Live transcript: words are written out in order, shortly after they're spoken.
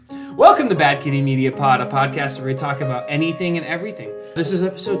Welcome to Bad Kitty Media Pod, a podcast where we talk about anything and everything. This is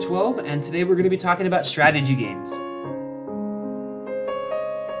episode 12, and today we're going to be talking about strategy games.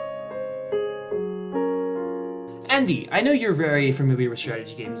 Andy, I know you're very familiar with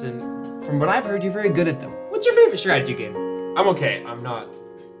strategy games, and from what I've heard, you're very good at them. What's your favorite strategy game? I'm okay. I'm not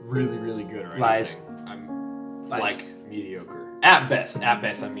really good or anything. Lies. I'm Lies. mediocre. At best,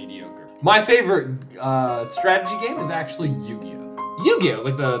 I'm mediocre. My favorite strategy game is actually Yu-Gi-Oh! Yu-Gi-Oh!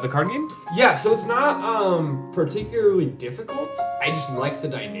 Like the card game? Yeah, so it's not particularly difficult. I just like the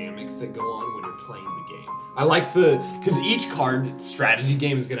dynamics that go on when you're playing the game. I like because each card strategy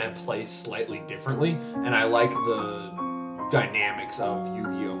game is going to play slightly differently, and I like the dynamics of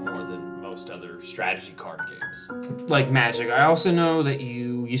Yu-Gi-Oh! More than most other strategy card games. Like Magic. I also know that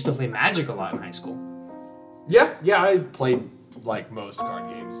you used to play Magic a lot in high school. Yeah, I played like most card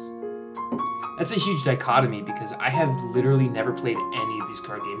games. That's a huge dichotomy because I have literally never played any of these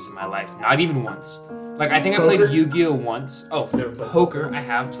card games in my life. Not even once. Like, I think Poker? I played Yu-Gi-Oh! Once. Oh, Never played poker I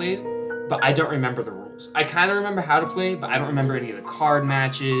have played, but I don't remember the rules. I kind of remember how to play, but I don't remember any of the card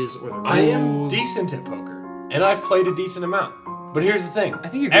matches or the rules. I am decent at poker, and I've played a decent amount. But here's the thing. I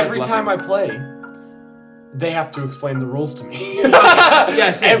think you're good every at time I bluffing. play, they have to explain the rules to me.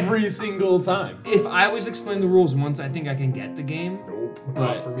 Yeah, same. Every single time. If I was explained the rules once, I think I can get the game. Nope, But-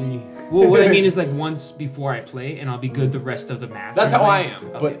 not for me. Well, what I mean is like once before I play, and I'll be good the rest of the match. That's or how I something.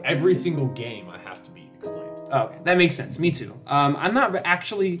 am. Okay. But every single game, I have to be explained. Okay, that makes sense. Me too. I'm not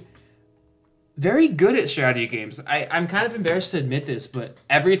actually very good at strategy games. I'm kind of embarrassed to admit this, but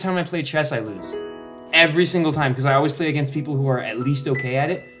every time I play chess, I lose. Every single time, because I always play against people who are at least okay at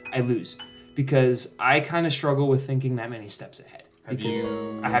it, I lose. Because I kind of struggle with thinking that many steps ahead. Have Because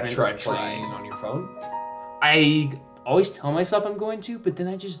you I haven't tried tried. playing on your phone? I always tell myself I'm going to, but then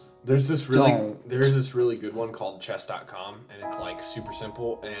I just... There's this Don't. really good one called chess.com, and it's like super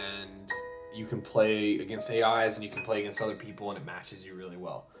simple, and you can play against AIs and you can play against other people, and it matches you really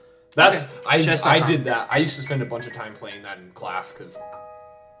well. That's Okay. Chess.com. I did that. I used to spend a bunch of time playing that in class because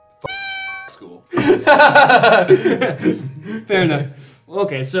school. Fair enough.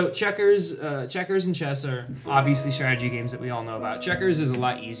 Okay, so checkers and chess are obviously strategy games that we all know about. Checkers is a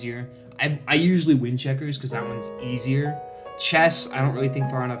lot easier. I usually win checkers because that one's easier. Chess, I don't really think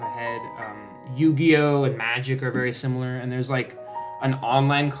far enough ahead. Yu-Gi-Oh! And Magic are very similar, and there's like an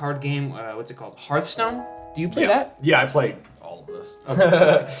online card game. What's it called? Hearthstone? Do you play that? Yeah, I played all of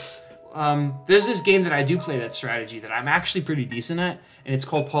this. There's this game that I do play that's strategy that I'm actually pretty decent at, and it's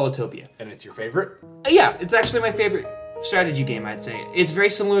called Polytopia. And it's your favorite? Yeah, it's actually my favorite strategy game, I'd say. It's very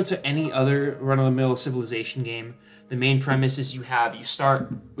similar to any other run-of-the-mill civilization game. The main premise is you start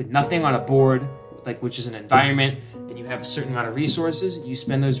with nothing on a board, which is an environment, and you have a certain amount of resources. You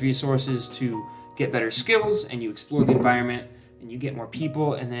spend those resources to get better skills, and you explore the environment, and you get more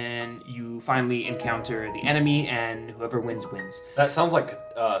people, and then you finally encounter the enemy, and whoever wins. That sounds like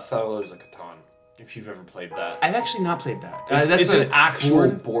Settlers of Catan, if you've ever played that. I've actually not played that. It's an actual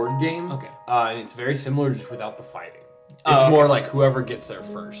board? board game. Okay. And it's very similar, just without the fighting. Oh, It's okay. more like whoever gets there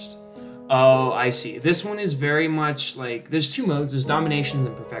first. Oh, I see. This one is very much like, there's two modes. There's domination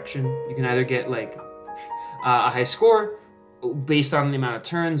and perfection. You can either get like a high score based on the amount of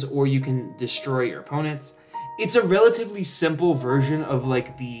turns, or you can destroy your opponents. It's a relatively simple version of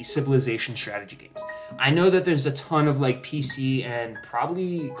like the civilization strategy games. I know that there's a ton of like PC and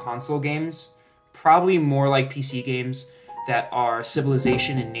probably console games, probably more like PC games that are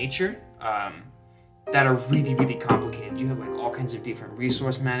civilization in nature, that are really complicated. You have like all kinds of different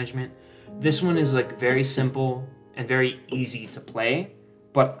resource management. This one is like very simple and very easy to play,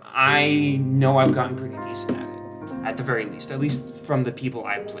 but I know I've gotten pretty decent at it, at the very least. At least from the people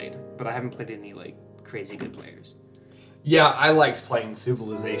I've played, but I haven't played any like crazy good players. Yeah, I liked playing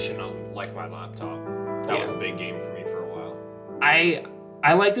Civilization on like my laptop. That was Yeah. a big game for me for a while.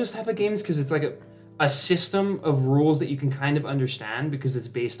 I like those type of games because it's like a system of rules that you can kind of understand because it's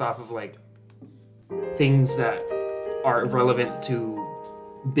based off of like things that are relevant to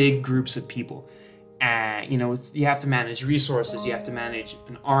big groups of people. And you have to manage resources, you have to manage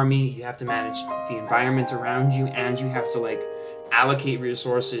an army, you have to manage the environment around you, and you have to like allocate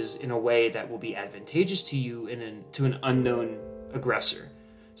resources in a way that will be advantageous to you to an unknown aggressor.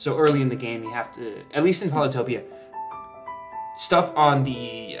 So early in the game, you have to, at least in Polytopia, stuff on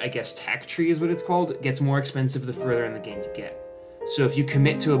the, I guess, tech tree is what it's called, gets more expensive the further in the game you get. So if you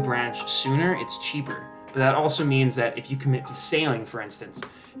commit to a branch sooner, it's cheaper. But that also means that if you commit to sailing, for instance,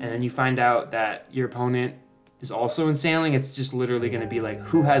 and then you find out that your opponent is also in sailing, it's just literally going to be like,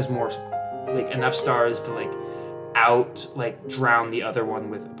 who has more, like, enough stars to like drown the other one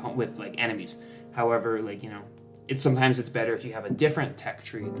with like enemies. However, like, sometimes it's better if you have a different tech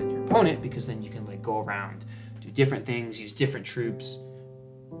tree than your opponent, because then you can like go around, do different things, use different troops,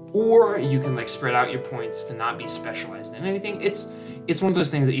 or you can like spread out your points to not be specialized in anything. It's one of those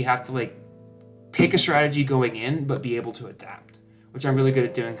things that you have to like pick a strategy going in, but be able to adapt, which I'm really good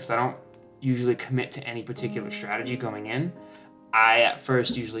at doing because I don't usually commit to any particular strategy going in. I at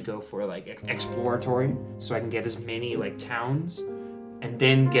first usually go for like exploratory, so I can get as many like towns and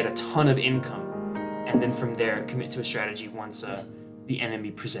then get a ton of income, and then from there commit to a strategy once the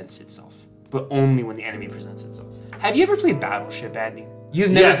enemy presents itself, but only when the enemy presents itself. Have you ever played Battleship, Andy?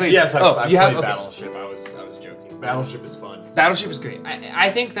 You've never played? Yes, I've you played okay. Battleship. I was joking. Battleship is fun. Battleship is great.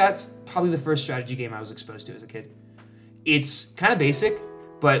 I think that's probably the first strategy game I was exposed to as a kid. It's kind of basic,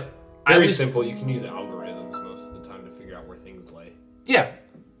 but Very simple. You can use algorithms most of the time to figure out where things lay. Yeah.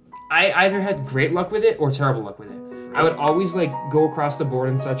 I either had great luck with it or terrible luck with it. I would always like go across the board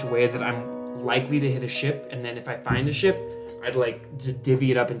in such a way that I'm likely to hit a ship, and then if I find a ship, I'd like to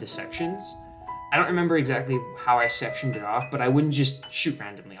divvy it up into sections. I don't remember exactly how I sectioned it off, but I wouldn't just shoot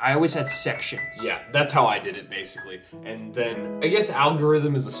randomly. I always had sections. Yeah, that's how I did it basically. And then I guess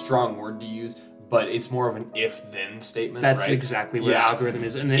algorithm is a strong word to use, but it's more of an if-then statement. That's right? exactly what Yeah. algorithm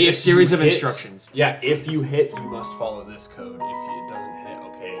is, and then a series of hit- instructions. Yeah, if you hit, you must follow this code. If it doesn't hit,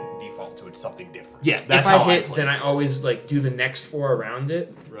 okay, default to it something different. Yeah, that's if I how hit, play then it. I always like do the next 4 around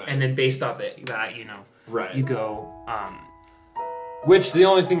it, Right. and then based off that, you know, Right. you go. Which the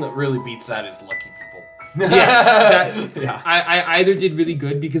only thing that really beats that is lucky people. Yeah, I either did really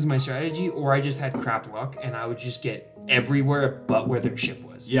good because of my strategy, or I just had crap luck, and I would just get everywhere but where their ship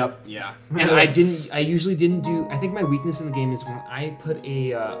was. Yep. Yeah. And I usually didn't do. I think my weakness in the game is when I put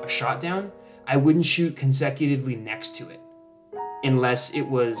a shot down, I wouldn't shoot consecutively next to it, unless it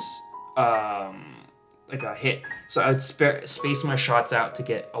was like a hit. So I would space my shots out to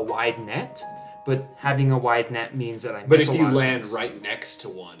get a wide net. But having a wide net means that I miss But if a you lot of land things. right next to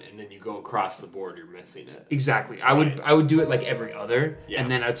one and then you go across the board, you're missing it. Exactly. I would do it like every other, Yeah. and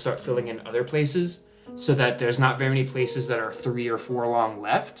then I'd start filling in other places so that there's not very many places that are 3 or 4 long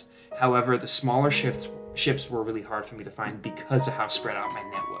left. However, the smaller ships were really hard for me to find because of how spread out my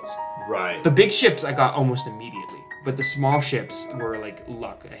net was. Right. The big ships I got almost immediately, but the small ships were like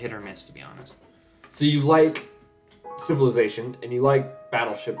luck, a hit or miss, to be honest. So you like Civilization and you like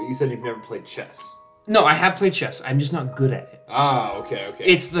Battleship, but you said you've never played chess. No, I have played chess. I'm just not good at it. Ah, okay.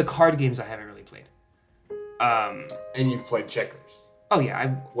 It's the card games I haven't really played. And you've played checkers. Oh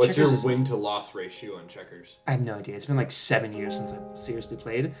yeah, What's checkers your is- win-to-loss ratio on checkers? I have no idea. It's been like 7 years since I've seriously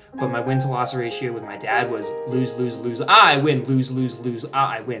played. But my win-to-loss ratio with my dad was lose, lose, lose. I win. Lose, lose, lose.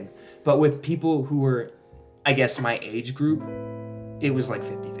 I win. But with people who were, I guess, my age group, it was like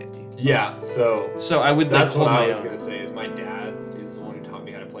 50-50. Yeah, so So I would that's like what hold I my was own. going to say is my dad is the one who taught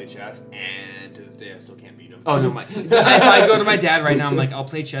me how to play chess, and to this day I still can't beat him. Oh no, if I go to my dad right now, I'm like, I'll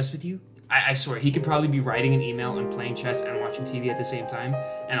play chess with you. I swear, he could probably be writing an email and playing chess and watching TV at the same time,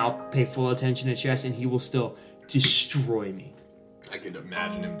 and I'll pay full attention to chess, and he will still destroy me. I could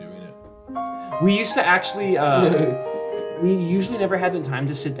imagine him doing it. We used to actually, we usually never had the time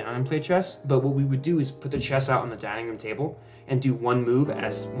to sit down and play chess, but what we would do is put the chess out on the dining room table and do one move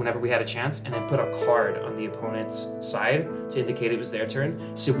as whenever we had a chance, and then put a card on the opponent's side to indicate it was their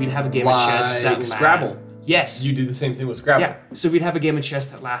turn. So we'd have a game of chess that Like Scrabble. Yes. You do the same thing with Scrabble. Yeah. So we'd have a game of chess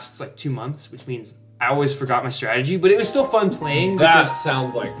that lasts like 2 months, which means I always forgot my strategy, but it was still fun playing That because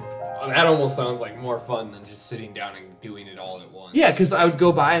sounds like, that almost sounds like more fun than just sitting down and doing it all at once. yeah, because I would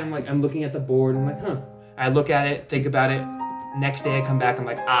go by and I'm looking at the board and I'm like, huh. I look at it, think about it. Next day I come back, I'm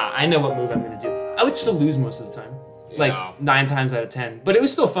like, I know what move I'm gonna do. I would still lose most of the time, like Yeah. 9 times out of 10, but it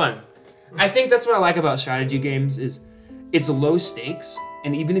was still fun. I think that's what I like about strategy games is it's low stakes,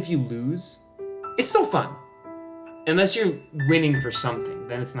 and even if you lose, it's still fun. Unless you're winning for something,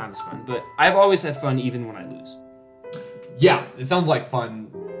 then it's not as fun. But I've always had fun even when I lose. Yeah, it sounds like fun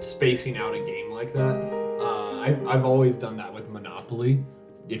spacing out a game like that. I've always done that with Monopoly.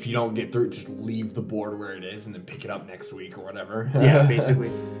 If you don't get through, just leave the board where it is and then pick it up next week or whatever. Yeah, basically.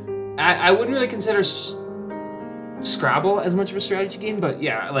 I wouldn't really consider Scrabble as much of a strategy game, but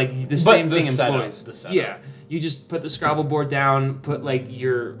yeah, like the same the thing setup, employs. the setup. Yeah, you just put the Scrabble board down, put like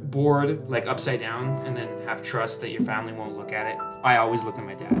your board like upside down, and then have trust that your family won't look at it. I always looked at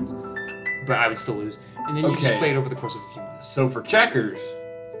my dad's, but I would still lose. And then you just Okay. play it over the course of a few months. So for checkers,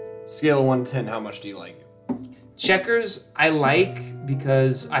 scale of 1 to 10, how much do you like it? Checkers, I like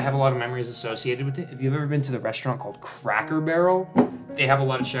because I have a lot of memories associated with it. If you've ever been to the restaurant called Cracker Barrel, they have a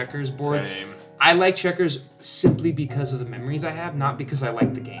lot of checkers boards. Same. I like checkers simply because of the memories I have, not because I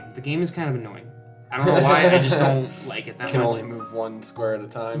like the game. The game is kind of annoying. I don't know why, I just don't like it that Can much. only move 1 square at a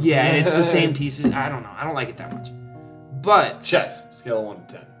time. Yeah, and it's the same pieces. I don't know. I don't like it that much. But Chess, scale of 1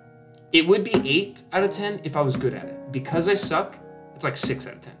 to 10. it would be 8 out of 10 if I was good at it. Because I suck, it's like 6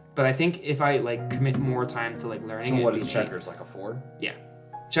 out of 10. But I think if I like commit more time to like learning, So what it'd is be checkers, like a 4? Yeah.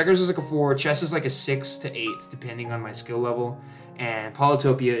 Checkers is like a 4, chess is like a 6 to 8, depending on my skill level, and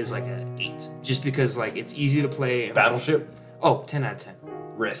Polytopia is like an 8, just because like it's easy to play. And, Battleship? oh, 10 out of 10.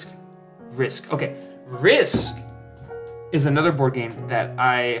 Risk. Risk. Okay. Risk is another board game that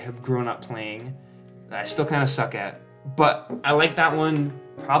I have grown up playing that I still kind of suck at, but I like that one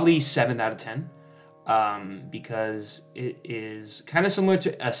probably 7 out of 10. Because it is kind of similar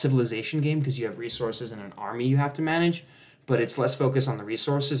to a Civilization game because you have resources and an army you have to manage, but it's less focused on the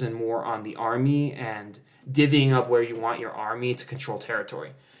resources and more on the army and divvying up where you want your army to control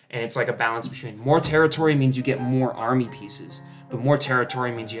territory. And it's like a balance between more territory means you get more army pieces, but more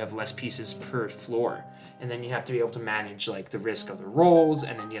territory means you have less pieces per floor. And then you have to be able to manage like the risk of the rolls,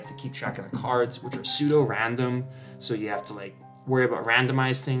 and then you have to keep track of the cards, which are pseudo-random, so you have to like worry about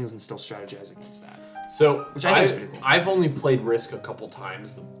randomized things and still strategize against that. So Which I think is pretty cool. I've only played Risk a couple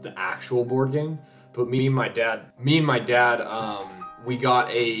times, the actual board game. But me and my dad, we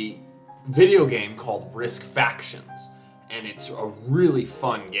got a video game called Risk Factions, and it's a really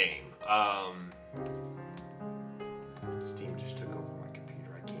fun game. Steam just took over my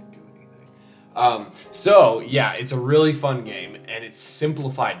computer. I can't do anything. So yeah, it's a really fun game, and it's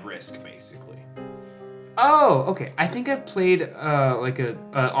simplified Risk basically. Oh, okay. I think I've played like a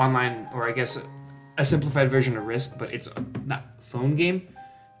online, or I guess a simplified version of Risk, but it's that phone game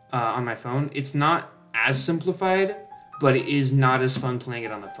on my phone. It's not as simplified, but it is not as fun playing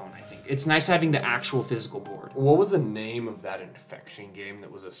it on the phone, I think. It's nice having the actual physical board. What was the name of that infection game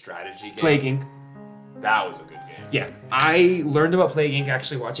that was a strategy game? Plague Inc. That was a good game. Yeah, I learned about Plague Inc.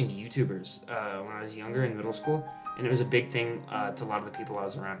 actually watching YouTubers when I was younger in middle school, and it was a big thing to a lot of the people I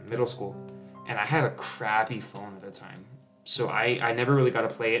was around in middle school. And I had a crappy phone at the time, so I never really got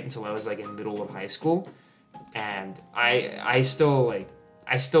to play it until I was like in middle of high school. And I still like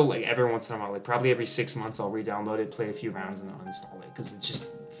every once in a while, like probably every 6 months, I'll re-download it, play a few rounds, and then uninstall it because it's just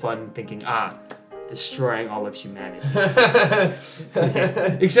fun thinking, destroying all of humanity.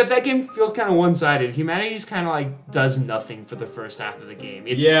 Except that game feels kind of one-sided. Humanity just kind of like does nothing for the first half of the game.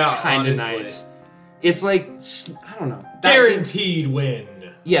 It's kind of nice. It's like, I don't know. Guaranteed win.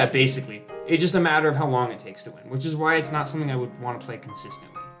 Yeah, basically. It's just a matter of how long it takes to win, which is why it's not something I would want to play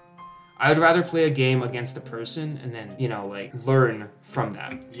consistently. I would rather play a game against a person and then, like learn from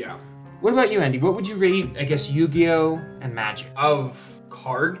that. Yeah. What about you, Andy? What would you rate, I guess, Yu-Gi-Oh! And Magic? Of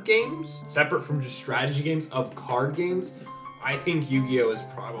card games, separate from just strategy games, of card games, I think Yu-Gi-Oh! Is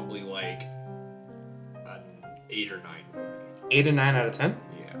probably like an 8 or 9 for me. 8 or 9 out of 10?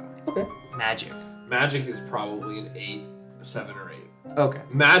 Yeah. Okay. Magic. Magic is probably an 8, 7 or 8. Okay.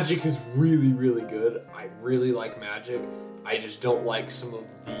 Magic is really, really good. I really like Magic. I just don't like some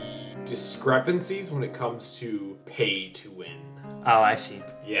of the discrepancies when it comes to pay to win. Oh, I see.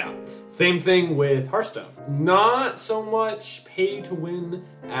 Yeah. Same thing with Hearthstone. Not so much pay to win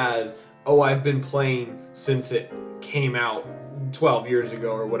as, I've been playing since it came out 12 years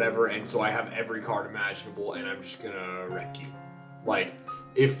ago or whatever, and so I have every card imaginable, and I'm just gonna wreck you. Like,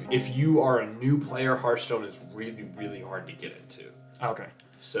 if you are a new player, Hearthstone is really, really hard to get into. Okay.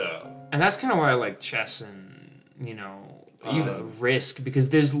 So. And that's kind of why I like chess and, Even Risk,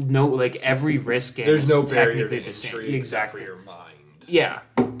 because there's no, like, every Risk game there's is no barrier technically to the same. entry except Exactly. for your mind. Yeah,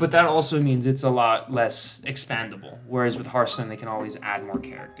 but that also means it's a lot less expandable. Whereas with Hearthstone, they can always add more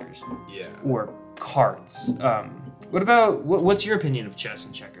characters. Yeah. Or cards. What about, what's your opinion of chess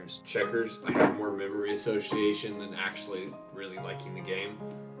and checkers? Checkers, I have more memory association than actually really liking the game.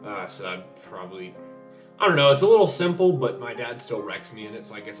 So I'd probably... I don't know, it's a little simple, but my dad still wrecks me in it,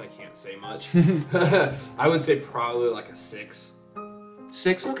 so I guess I can't say much. I would say probably like a 6.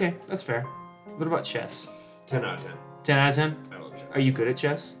 6? Okay, that's fair. What about chess? 10 out of 10. 10 out of 10? I love chess. Are you good at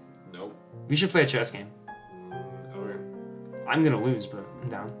chess? Nope. We should play a chess game. Okay. I'm gonna lose, but I'm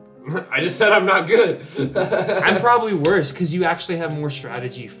down. I just said I'm not good. I'm probably worse, because you actually have more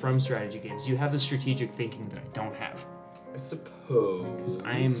strategy from strategy games. You have the strategic thinking that I don't have. I suppose.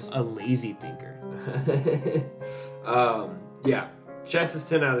 I'm a lazy thinker. Yeah. Chess is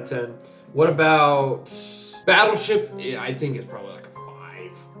 10 out of 10. What about Battleship? Yeah, I think it's probably like a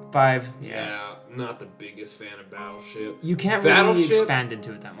 5. 5, yeah. Yeah, not the biggest fan of Battleship. You can't really Battleship- expand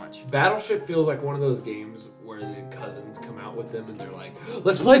into it that much. Battleship feels like one of those games where the cousins come out with them and they're like,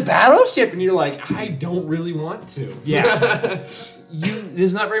 let's play Battleship! And you're like, I don't really want to. Yeah.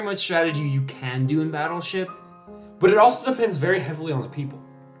 There's not very much strategy you can do in Battleship. But it also depends very heavily on the people,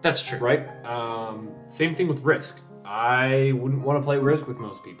 That's true. right? Same thing with Risk. I wouldn't want to play Risk with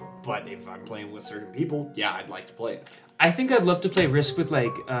most people. But if I'm playing with certain people, yeah, I'd like to play it. I think I'd love to play Risk with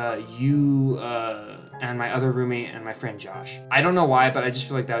like you and my other roommate and my friend Josh. I don't know why, but I just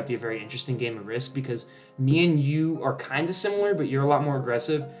feel like that would be a very interesting game of Risk because me and you are kind of similar, but you're a lot more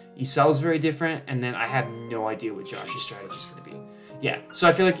aggressive. Isel's very different, and then I have no idea what Josh's strategy is going to be. Yeah, so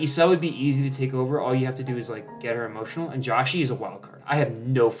I feel like Isel would be easy to take over. All you have to do is like get her emotional, and Joshy is a wild card. I have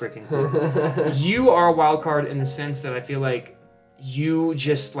no freaking clue. You are a wild card in the sense that I feel like you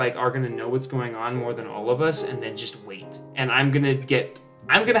just like are gonna know what's going on more than all of us, and then just wait. And I'm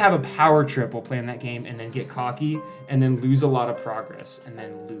gonna have a power trip while playing that game, and then get cocky, and then lose a lot of progress, and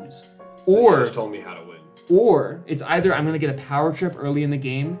then lose. So or you just told me how to win. Or it's either I'm gonna get a power trip early in the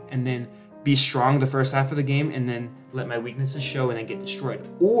game, and then be strong the first half of the game, and then let my weaknesses show, and then get destroyed.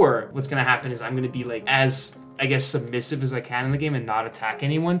 Or what's gonna happen is I'm gonna be like as I guess submissive as I can in the game and not attack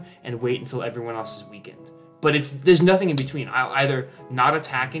anyone, and wait until everyone else is weakened. But there's nothing in between. I'll either not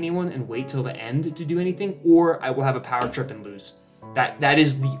attack anyone and wait till the end to do anything, or I will have a power trip and lose. That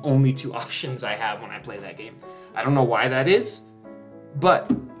is the only two options I have when I play that game. I don't know why that is,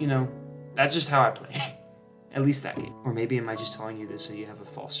 but that's just how I play. At least that game. Or maybe am I just telling you this so you have a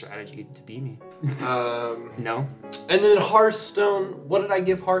false strategy to beat me? No. And then Hearthstone. What did I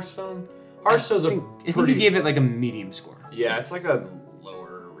give Hearthstone? Hearthstone's I think you gave it like a medium score. Yeah, it's like a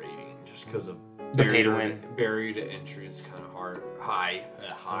lower rating just because of the pay to win. Barrier to entry is kind of hard. High.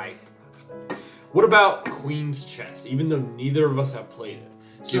 What about Queen's Chess? Even though neither of us have played it,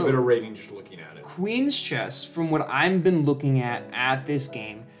 give it a rating just looking at it. Queen's Chess, from what I've been looking at this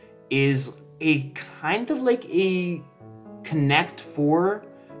game, is a kind of like a Connect 4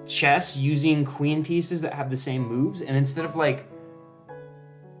 chess using queen pieces that have the same moves, and instead of like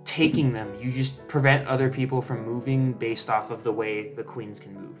taking them, you just prevent other people from moving based off of the way the queens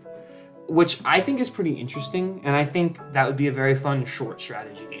can move, which I think is pretty interesting, and I think that would be a very fun short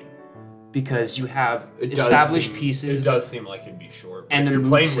strategy game because you have established pieces. It does seem like it'd be short, but and if the you're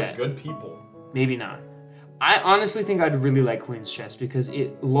playing moveset, with good people, maybe not. I honestly think I'd really like Queen's Chess because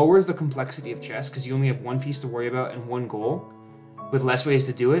it lowers the complexity of chess because you only have one piece to worry about and one goal with less ways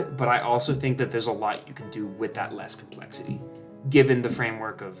to do it, but I also think that there's a lot you can do with that less complexity given the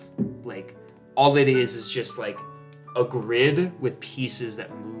framework of like all it is just like a grid with pieces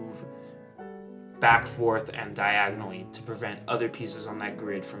that move back, forth, and diagonally to prevent other pieces on that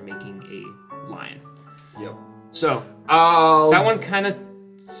grid from making a line. Yep. So that one kind of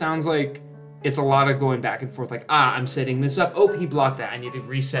sounds like it's a lot of going back and forth, like, I'm setting this up. Oh, he blocked that. I need to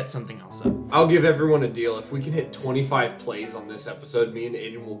reset something else up. I'll give everyone a deal. If we can hit 25 plays on this episode, me and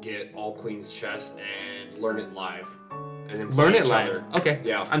Aiden will get all Queen's Chess and learn it live. And then learn it each live. Other. Okay.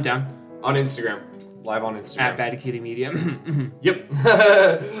 Yeah. I'm down. On Instagram. Live on Instagram. At Bad Kitty Media. Yep.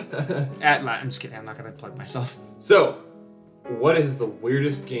 I'm just kidding. I'm not going to plug myself. So, what is the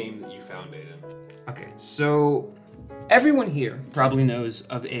weirdest game that you found, Aiden? Okay, so everyone here probably knows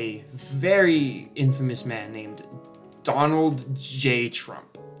of a very infamous man named Donald J.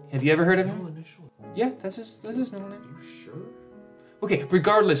 Trump. Have you ever heard of him? Yeah, that's his middle name. You sure? Okay,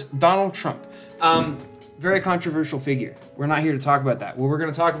 regardless, Donald Trump. Very controversial figure. We're not here to talk about that. What we're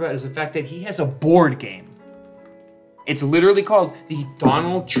going to talk about is the fact that he has a board game. It's literally called the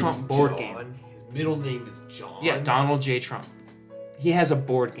Donald Trump board game. His middle name is John? Yeah, Donald J. Trump. He has a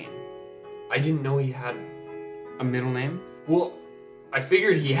board game. I didn't know he had a middle name. Well, I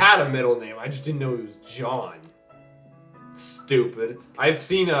figured he had a middle name. I just didn't know he was John. Stupid. I've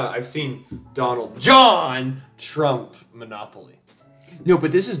seen Donald John Trump Monopoly. No,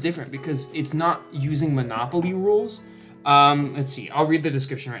 but this is different because it's not using Monopoly rules. Let's see. I'll read the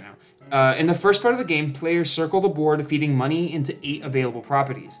description right now. In the first part of the game, players circle the board, feeding money into 8 available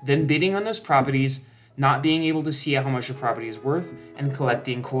properties, then bidding on those properties, not being able to see how much the property is worth, and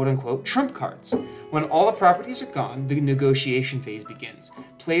collecting quote-unquote trump cards. When all the properties are gone, the negotiation phase begins.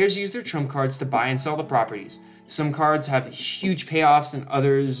 Players use their trump cards to buy and sell the properties. Some cards have huge payoffs and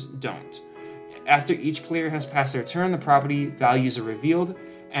others don't. After each player has passed their turn, the property values are revealed,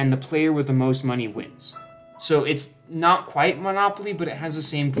 and the player with the most money wins. So it's not quite Monopoly, but it has the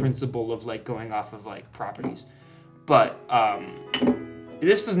same principle of like going off of like properties. But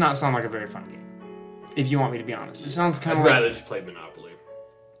this does not sound like a very fun game. If you want me to be honest, it sounds kind of like... I'd rather just play Monopoly.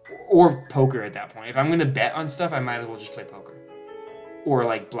 Or poker at that point. If I'm going to bet on stuff, I might as well just play poker. Or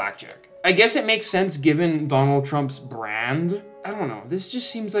like blackjack. I guess it makes sense given Donald Trump's brand. I don't know. This just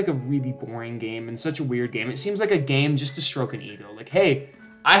seems like a really boring game and such a weird game. It seems like a game just to stroke an ego. Like, hey,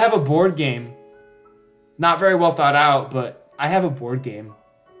 I have a board game. Not very well thought out, but I have a board game.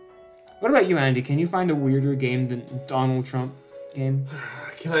 What about you, Andy? Can you find a weirder game than Donald Trump game?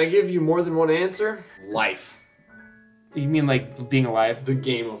 Can I give you more than one answer? Life. You mean like being alive? The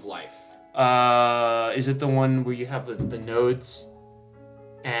game of life. Is it the one where you have the nodes,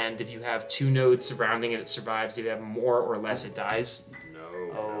 and if you have 2 nodes surrounding it, it survives. If you have more or less, it dies?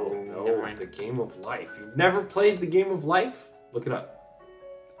 No, never mind. The Game of Life. You've never played the Game of Life? Look it up.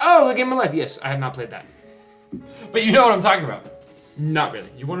 Oh, the Game of Life. Yes, I have not played that. But you know what I'm talking about. Not really.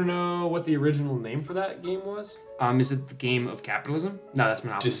 You want to know what the original name for that game was? Is it the Game of Capitalism? No, that's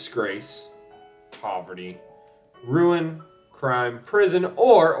Monopoly. Disgrace, poverty, ruin, crime, prison,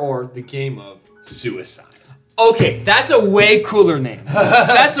 or the game of suicide. Okay, that's a way cooler name.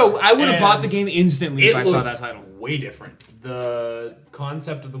 I would have bought the game instantly if I saw that title. Way different. The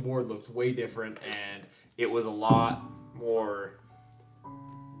concept of the board looked way different, and it was a lot more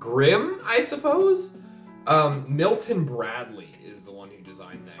grim, I suppose. Milton Bradley is the one who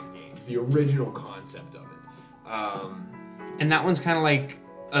designed that game. The original concept of it. And that one's kind of like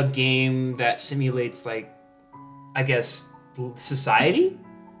a game that simulates, like, I guess, society.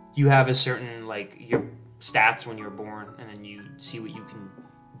 You have a certain, like, your stats when you're born, and then you see what you can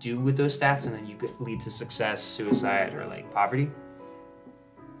do with those stats, and then you could lead to success, suicide, or, like, poverty.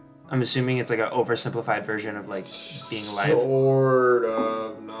 I'm assuming it's like an oversimplified version of, like, being alive. Sort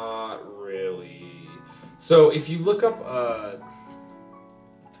of, not really. So if you look up, I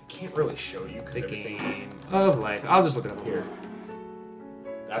can't really show you because The everything. Game of Life. I'll just look it up Here.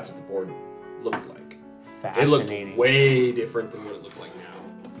 That's what the board looked like. It Fascinating. looked way different than what it looks like now.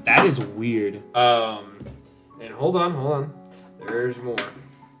 That is weird. And hold on. There's more.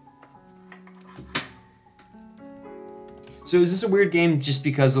 So is this a weird game just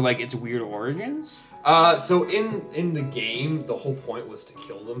because of, like, its weird origins? So in the game, the whole point was to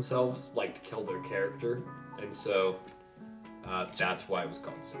kill themselves, like to kill their character, and so that's why it was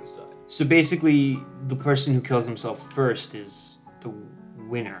called suicide. So basically, the person who kills himself first is the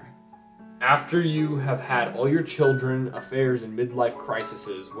winner. After you have had all your children, affairs, and midlife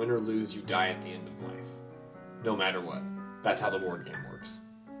crises, win or lose, you die at the end of life. No matter what. That's how the board game works.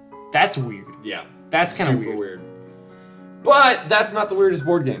 That's weird. Yeah. That's kind of super weird. But that's not the weirdest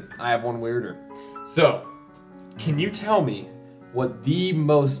board game. I have one weirder. So, can you tell me what the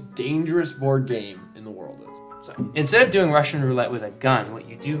most dangerous board game in the world is? So instead of doing Russian roulette with a gun, what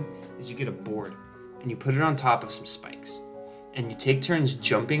you do is you get a board and you put it on top of some spikes. And you take turns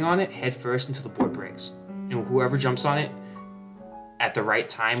jumping on it head first until the board breaks. And whoever jumps on it at the right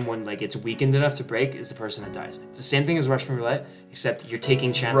time when, like, it's weakened enough to break is the person that dies. It's the same thing as Russian roulette, except you're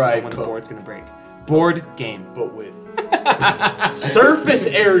taking chances on when the board's gonna break. Board game. But with surface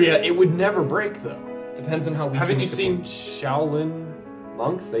area, it would never break though. Depends on how weak. Haven't make you the seen board. Shaolin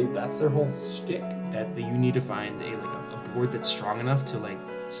monks? That's their whole shtick. That you need to find a board that's strong enough to, like,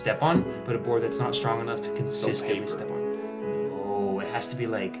 step on, but a board that's not strong enough to consistently paper. step on. Oh, it has to be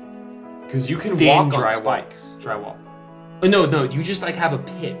like Because you can thin walk on drywall. spikes. Drywall. Oh, no, you just, like, have a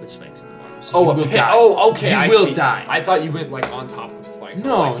pit with spikes in the bottom. So Oh, you a will pit. die. Oh, okay. You I will see. die. I thought you went like on top of the spikes. I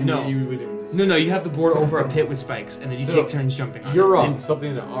No, was like, no. You would exist. No, you have the board over a pit with spikes, and then you So, take turns jumping on it. You're wrong. And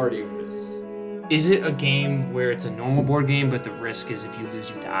Something that already exists. is it a game where it's a normal board game, but the risk is if you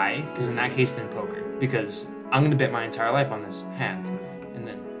lose, you die? Because in that case, then poker. Because I'm going to bet my entire life on this hand, and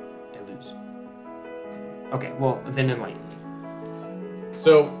then I lose. Okay, well, then enlighten.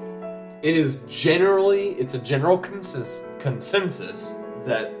 So, it's a general consensus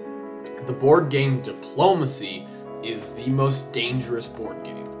that the board game Diplomacy is the most dangerous board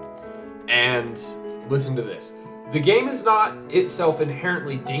game. And listen to this. The game is not itself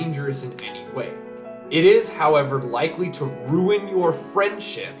inherently dangerous in any way. It is, however, likely to ruin your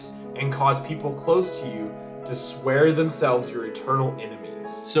friendships and cause people close to you to swear themselves your eternal enemies.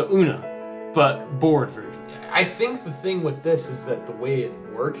 So Una, but board version. I think the thing with this is that the way it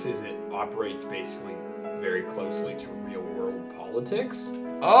works is it operates basically very closely to real world politics.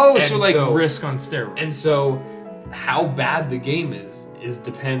 Oh, And so like so- Risk on steroids. And so how bad the game is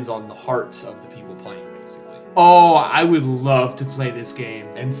depends on the hearts of the people playing, basically. Oh, I would love to play this game.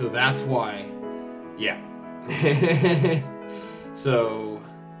 And so that's why, yeah. So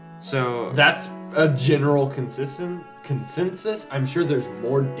that's a general consensus. I'm sure there's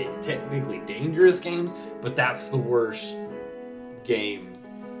more technically dangerous games, but that's the worst game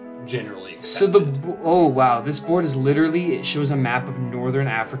generally. So oh wow, this board is literally, it shows a map of Northern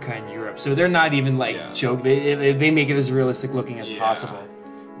Africa and Europe. So they're not even like Yeah. joke. They make it as realistic looking as Yeah. possible,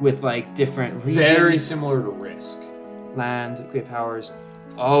 with like different regions, very similar to Risk. land, great powers.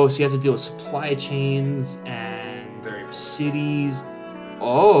 Oh, so you have to deal with supply chains and Very cities.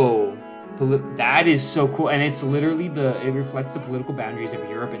 Oh, that is so cool, and it's literally it reflects the political boundaries of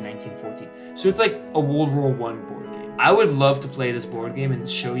Europe in 1914. So it's like a World War I board game. I would love to play this board game and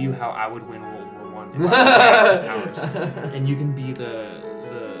show you how I would win World War I if I had Axis powers. And you can be the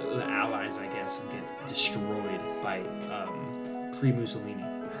the Allies, I guess, and get destroyed by pre-Mussolini.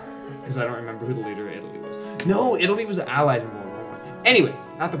 Because I don't remember who the leader of Italy was. No, Italy was allied in World War I. Anyway,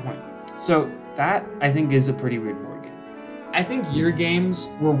 not the point. So that, I think, is a pretty weird board game. I think your games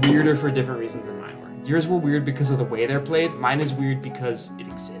were weirder for different reasons than mine were. Yours were weird because of the way they're played. Mine is weird because it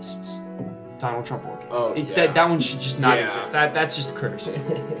exists. Donald Trump board game. Oh, yeah. That one should just not exist. That's just cursed.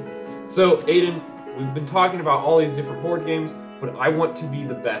 So, Aiden, we've been talking about all these different board games, but I want to be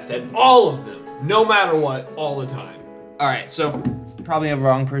the best at all of them, no matter what, all the time. All right, so you probably have the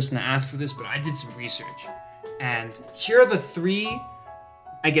wrong person to ask for this, but I did some research. And here are the three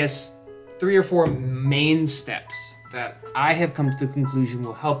or four main steps that I have come to the conclusion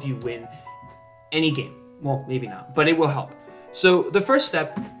will help you win any game. Well, maybe not, but it will help. So the first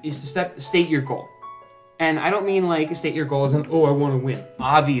step is to state your goal. And I don't mean like state your goal as in, oh, I want to win.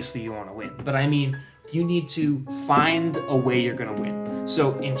 Obviously you want to win. But I mean, you need to find a way you're going to win.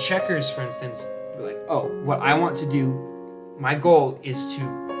 So in checkers, for instance, you're like, oh, what I want to do, my goal is to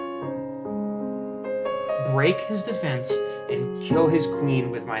break his defense and kill his queen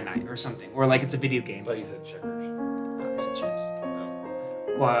with my knight or something. Or like it's a video game. I thought you said checkers. I said chess.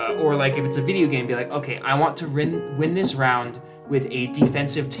 Or like if it's a video game, be like, okay, I want to win this round with a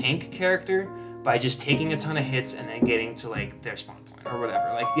defensive tank character by just taking a ton of hits and then getting to like their spawn point or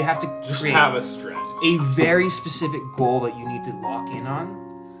whatever. Like you have to just create have a strategy, a very specific goal that you need to lock in on,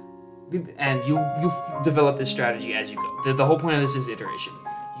 and you develop this strategy as you go. The whole point of this is iteration.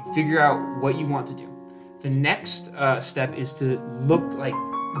 You figure out what you want to do. The next step is to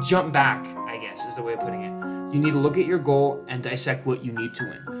jump back, I guess is the way of putting it. You need to look at your goal and dissect what you need to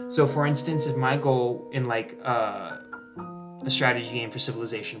win. So for instance, if my goal in like a strategy game for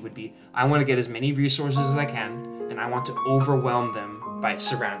Civilization would be, I want to get as many resources as I can, and I want to overwhelm them by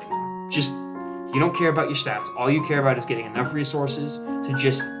surrounding them. Just, you don't care about your stats. All you care about is getting enough resources to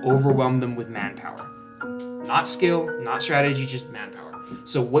just overwhelm them with manpower. Not skill, not strategy, just manpower.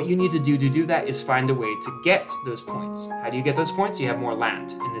 So what you need to do that is find a way to get those points. How do you get those points? You have more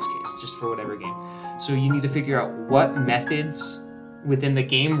land, in this case, just for whatever game. So you need to figure out what methods within the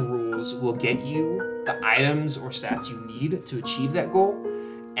game rules will get you the items or stats you need to achieve that goal.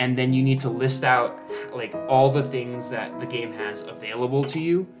 And then you need to list out like all the things that the game has available to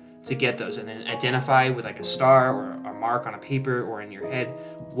you to get those, and then identify with like a star or a mark on a paper or in your head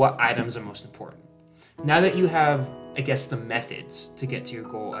what items are most important. Now that you have, I guess, the methods to get to your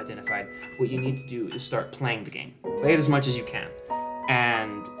goal identified, what you need to do is start playing the game. Play it as much as you can.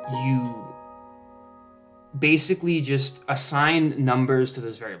 And you basically just assign numbers to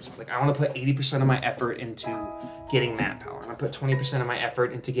those variables. Like, I want to put 80% of my effort into getting manpower. I want to put 20% of my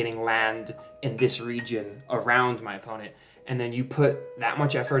effort into getting land in this region around my opponent. And then you put that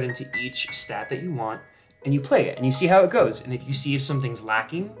much effort into each stat that you want, and you play it, and you see how it goes. And if you see if something's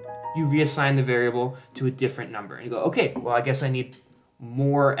lacking, you reassign the variable to a different number. And you go, okay, well, I guess I need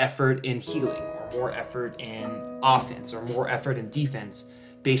more effort in healing, or more effort in offense, or more effort in defense,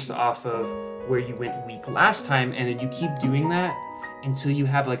 based off of where you went weak last time. And then you keep doing that until you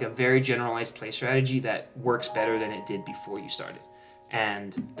have like a very generalized play strategy that works better than it did before you started.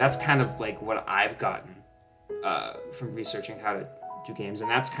 And that's kind of like what I've gotten from researching how to do games, and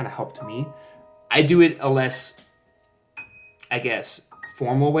that's kind of helped me. I do it a less, I guess,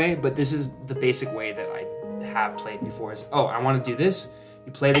 formal way, but this is the basic way that I have played before. Is, oh, I want to do this.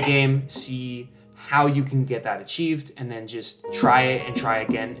 You play the game, see how you can get that achieved, and then just try it and try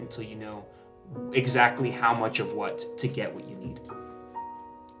again until you know exactly how much of what to get what you need.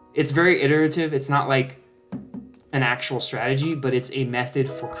 It's very iterative. It's not like an actual strategy, but it's a method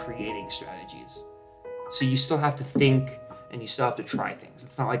for creating strategies. So you still have to think, and you still have to try things.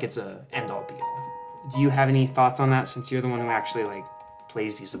 It's not like it's a end-all be-all. Do you have any thoughts on that, since you're the one who actually like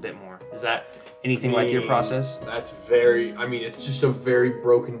plays these a bit more? Is that anything like your process? That's very, it's just a very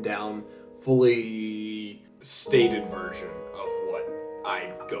broken down, fully stated version of what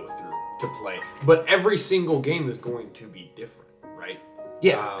I go through to play. But every single game is going to be different, right?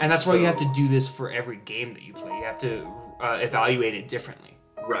 Yeah, and that's why you have to do this for every game that you play. You have to evaluate it differently.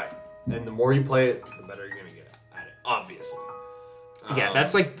 Right. And the more you play it, the better you're going to get at it, obviously. Yeah,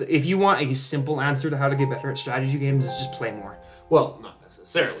 that's like, if you want a simple answer to how to get better at strategy games, is just play more. Well, not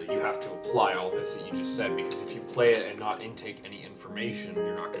necessarily. You have to apply all this that you just said, because if you play it and not intake any information,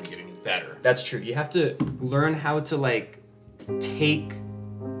 you're not going to get any better. That's true. You have to learn how to like take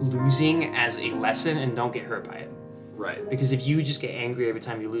losing as a lesson and don't get hurt by it. Right. Because if you just get angry every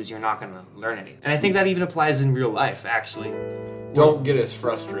time you lose, you're not going to learn anything. And I think that even applies in real life, actually. Don't get as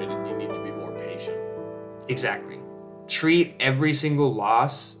frustrated. You need to be more patient. Exactly. Treat every single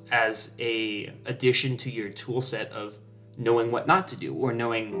loss as a addition to your tool set of knowing what not to do or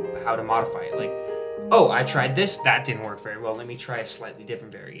knowing how to modify it. Like, oh, I tried this, that didn't work very well. Let me try a slightly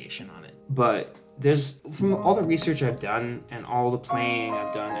different variation on it. But there's, from all the research I've done and all the playing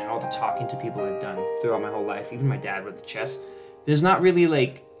I've done and all the talking to people I've done throughout my whole life, even my dad with the chess, there's not really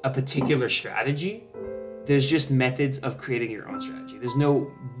like a particular strategy. There's just methods of creating your own strategy. There's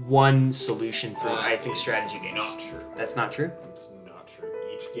no one solution for, I think, strategy games. Not true. That's not true? It's not true.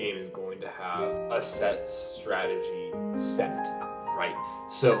 Each game is going to have a set strategy set, right?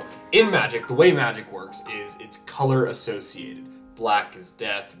 So in Magic, the way Magic works is it's color associated. Black is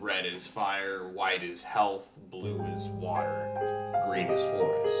death, red is fire, white is health, blue is water, green is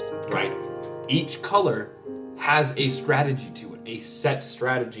forest, right? Each color has a strategy to it, a set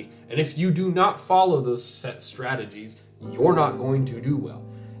strategy. And if you do not follow those set strategies, you're not going to do well.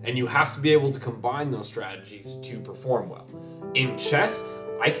 And you have to be able to combine those strategies to perform well. In chess,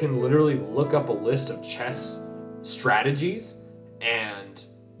 I can literally look up a list of chess strategies and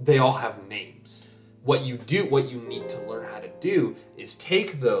they all have names. What you need to learn how to do is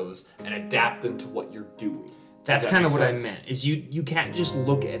take those and adapt them to what you're doing. That's kind of what I meant, is you can't just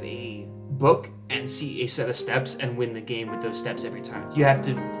look at a book and see a set of steps and win the game with those steps every time. You have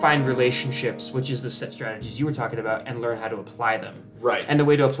to find relationships, which is the set strategies you were talking about, and learn how to apply them. Right. And the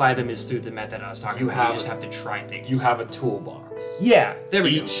way to apply them is through the method I was talking about. You just have to try things. You have a toolbox. Yeah, there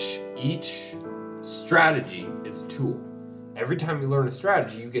we go. Each strategy is a tool. Every time you learn a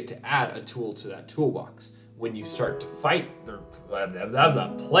strategy, you get to add a tool to that toolbox. When you start to fight or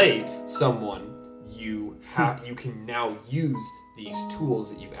play someone, you can now use these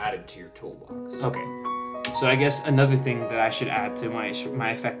tools that you've added to your toolbox. Okay. So I guess another thing that I should add to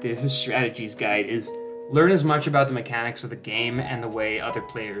my effective strategies guide is learn as much about the mechanics of the game and the way other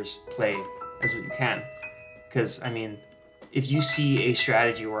players play as what you can. Because, I mean, if you see a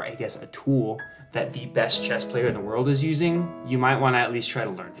strategy or I guess a tool that the best chess player in the world is using, you might want to at least try to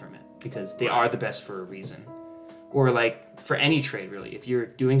learn from it because they are the best for a reason. Or like for any trade really, if you're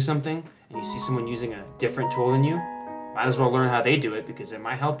doing something and you see someone using a different tool than you, might as well learn how they do it because it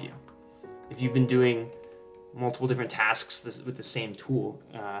might help you. If you've been doing multiple different tasks with the same tool,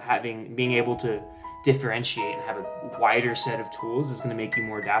 being able to differentiate and have a wider set of tools is going to make you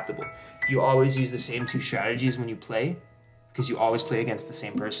more adaptable. If you always use the same two strategies when you play, because you always play against the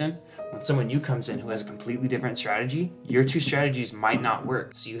same person, when someone new comes in who has a completely different strategy, your two strategies might not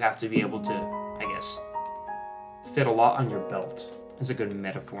work. So you have to be able to, I guess, fit a lot on your belt. That's a good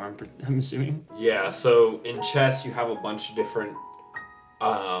metaphor, I'm assuming. Yeah, so in chess you have a bunch of different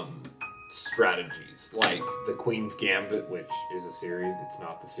strategies, like the Queen's Gambit, which is a series. It's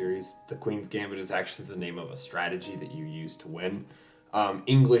not the series. The Queen's Gambit is actually the name of a strategy that you use to win.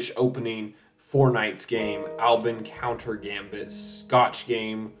 English Opening, Four Knights Game, Albin Counter Gambit, Scotch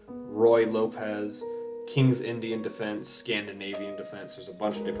Game, Roy Lopez, King's Indian Defense, Scandinavian Defense. There's a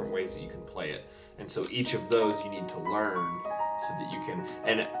bunch of different ways that you can play it. And so each of those you need to learn so that you can...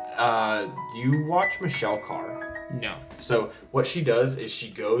 And do you watch Michelle Carr? No. So what she does is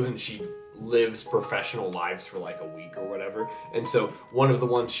she goes and she lives professional lives for like a week or whatever. And so one of the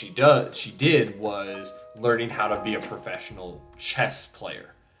ones she did was learning how to be a professional chess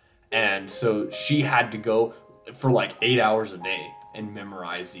player. And so she had to go for like 8 hours a day and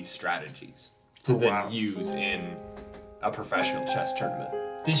memorize these strategies to use in a professional chess tournament.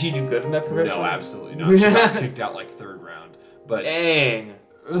 Did she do good in that profession? No, absolutely not. She got kicked out like third round. But dang.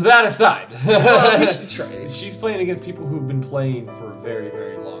 That aside, well, we should try it. She's playing against people who've been playing for a very,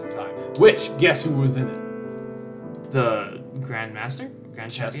 very long time. Which, guess who was in it? The Grandmaster?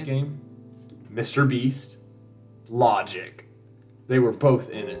 Grand Chess Champion? Game, Mr. Beast, Logic. They were both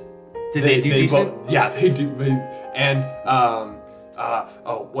in it. Did they do decent? Yeah, they do. And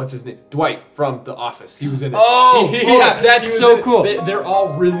what's his name? Dwight from The Office. He was in it. Oh, that's so cool. They're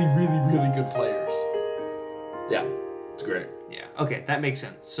all really, really, really good players. Yeah, it's great. Yeah, okay, that makes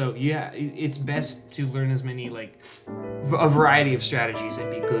sense. So yeah, it's best to learn as many, like, a variety of strategies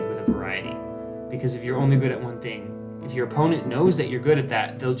and be good with a variety. Because if you're only good at one thing, if your opponent knows that you're good at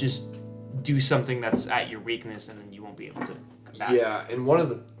that, they'll just do something that's at your weakness and then you won't be able to combat. Yeah, and one of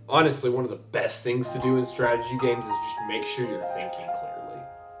the best things to do in strategy games is just make sure you're thinking clearly,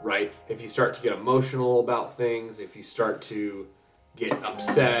 right? If you start to get emotional about things, if you start to get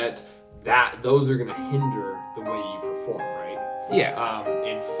upset, those are going to hinder the way you perform, right? Yeah.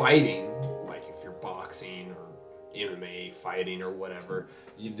 In fighting, like if you're boxing or MMA fighting or whatever,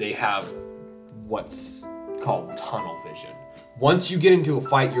 they have what's called tunnel vision. Once you get into a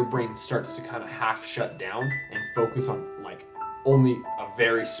fight, your brain starts to kind of half shut down and focus on like only a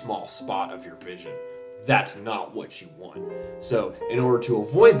very small spot of your vision. that's not what you want. So in order to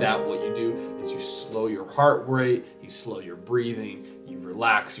avoid that, what you do is you slow your heart rate, you slow your breathing, you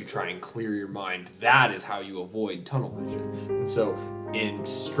relax, you try and clear your mind. That is how you avoid tunnel vision. And so in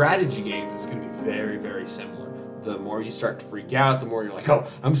strategy games, it's going to be very, very similar. The more you start to freak out, the more you're like, oh,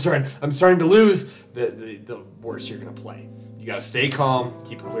 I'm starting to lose, the worse you're going to play. You got to stay calm,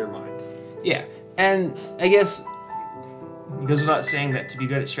 keep a clear mind. Yeah, and I guess it goes without saying that to be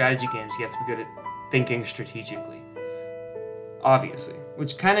good at strategy games, you have to be good at thinking strategically. Obviously,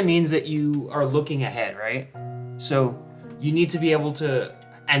 which kind of means that you are looking ahead, right? So you need to be able to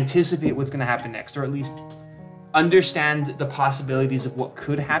anticipate what's going to happen next, or at least understand the possibilities of what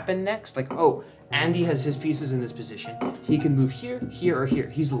could happen next. Like, oh, Andy has his pieces in this position. He can move here, here, or here.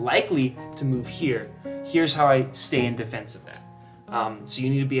 He's likely to move here. Here's how I stay in defense of that. So you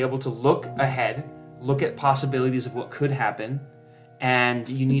need to be able to look ahead, look at possibilities of what could happen, and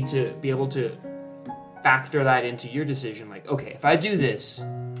you need to be able to factor that into your decision. Like, okay, if I do this,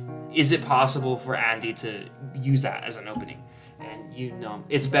 is it possible for Andy to use that as an opening? And you know,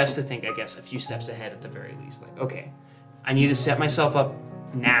 it's best to think, I guess, a few steps ahead at the very least. Like, okay, I need to set myself up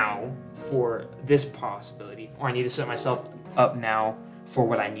now for this possibility, or I need to set myself up now for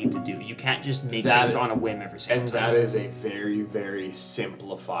what I need to do. You can't just make things on a whim every single time. And that is a very, very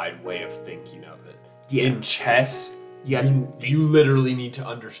simplified way of thinking of it. Yeah. In chess, you literally need to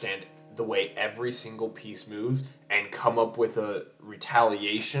understand the way every single piece moves and come up with a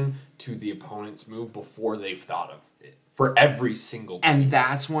retaliation to the opponent's move before they've thought of it. For every single piece. And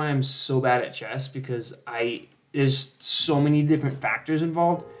that's why I'm so bad at chess, because there's so many different factors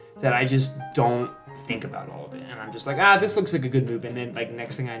involved that I just don't think about all of it. And I'm just like, this looks like a good move. And then, like,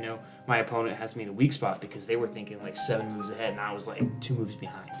 next thing I know, my opponent has me in a weak spot because they were thinking, like, 7 moves ahead, and I was, like, 2 moves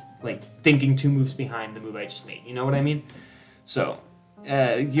behind. Like, thinking 2 moves behind the move I just made. You know what I mean? So,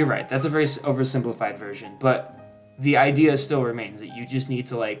 you're right. That's a very oversimplified version. But the idea still remains that you just need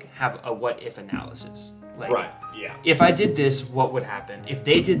to, like, have a what-if analysis. Like, right, yeah. If I did this, what would happen? If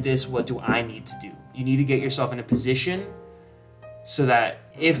they did this, what do I need to do? You need to get yourself in a position so that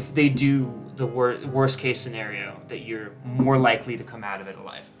if they do the worst case scenario, that you're more likely to come out of it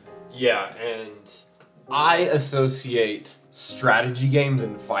alive. Yeah, and I associate strategy games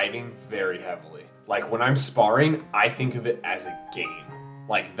and fighting very heavily. Like, when I'm sparring, I think of it as a game.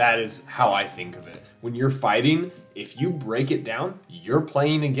 Like, that is how I think of it. When you're fighting, if you break it down, you're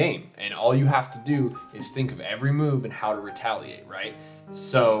playing a game. And all you have to do is think of every move and how to retaliate, right?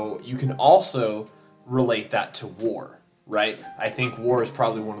 So you can also relate that to war, right? I think war is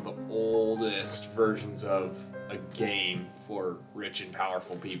probably one of the oldest versions of a game for rich and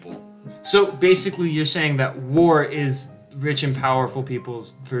powerful people. So basically you're saying that war is rich and powerful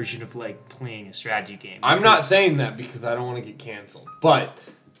people's version of, like, playing a strategy game. I'm not saying that because I don't want to get canceled, but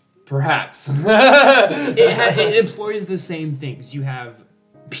perhaps. it employs the same things. You have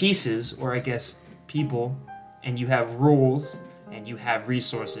pieces, or I guess people, and you have rules, and you have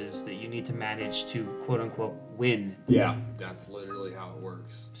resources that you need to manage to, quote-unquote, win. Yeah, that's literally how it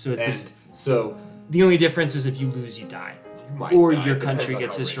works. So it's so the only difference is if you lose, you die. You might or die. your Depends country on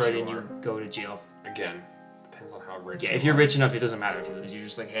gets how rich destroyed you and you are. go to jail. Again, depends on how rich Yeah, you if you're are. rich enough, it doesn't matter if you lose. You're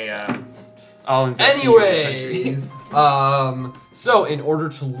just like, hey, I'll invest in your country. Anyways, so in order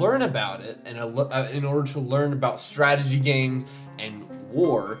to learn about it, and in order to learn about strategy games and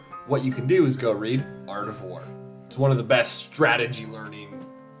war, what you can do is go read Art of War. It's one of the best strategy learning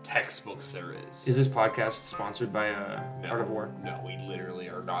textbooks there is. Is this podcast sponsored by Art of War? No, we literally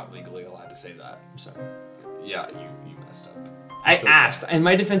are not legally allowed to say that. I'm sorry. Yeah, you messed up. I It's okay. asked. In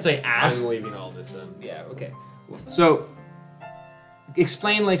my defense, I asked. I'm leaving all this in. Yeah, okay. So,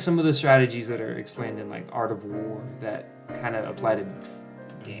 explain, like, some of the strategies that are explained in, like, Art of War that kind of apply to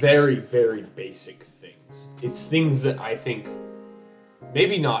games. Very, very basic things. It's things that I think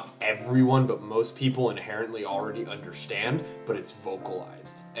maybe not everyone, but most people inherently already understand, but it's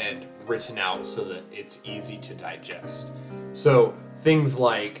vocalized and written out so that it's easy to digest. So things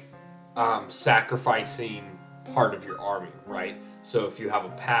like sacrificing part of your army, right? So if you have a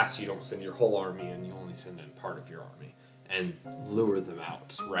pass, you don't send your whole army in, you only send in part of your army and lure them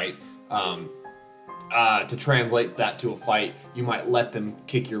out, right? To translate that to a fight, you might let them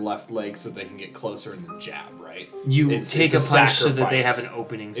kick your left leg so they can get closer and then jab, right? You take a punch so that they sacrifice. have an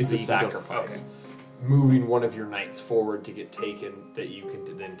opening. So It's that a you can go for- sacrifice. okay. Moving one of your knights forward to get taken, that you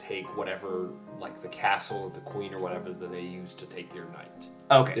can then take whatever, like the castle of the queen or whatever that they use to take your knight.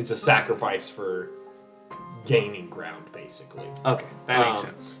 Okay. It's a sacrifice for gaining ground, basically. Okay, that makes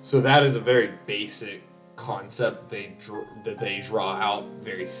sense. So that is a very basic concept that they draw out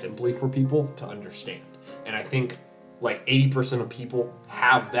very simply for people to understand. And I think like 80% of people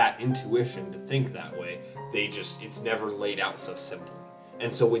have that intuition to think that way. It's never laid out so simply.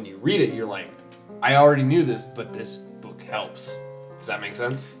 And so when you read it, you're like, I already knew this, but this book helps. Does that make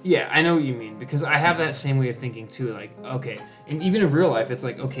sense? Yeah, I know what you mean, because I have that same way of thinking too. Like, okay, and even in real life, it's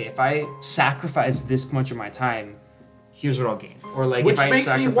like, okay, if I sacrifice this much of my time, here's what I'll gain. Or like, Which if I makes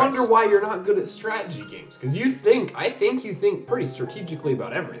me wonder why you're not good at strategy games. Because I think you think pretty strategically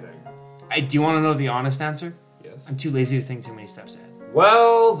about everything. Do you want to know the honest answer? Yes. I'm too lazy to think too many steps ahead.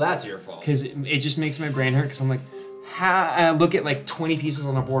 Well, that's your fault. Because it just makes my brain hurt, because I'm like, I look at like 20 pieces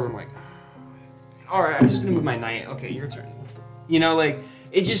on the board, and I'm like, all right, I'm just going to move my knight. Okay, your turn. You know, like,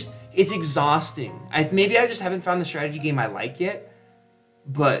 it's exhausting. Maybe I just haven't found the strategy game I like yet,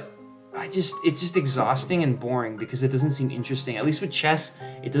 but it's just exhausting and boring because it doesn't seem interesting. At least with chess,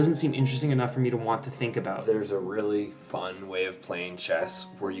 it doesn't seem interesting enough for me to want to think about. There's a really fun way of playing chess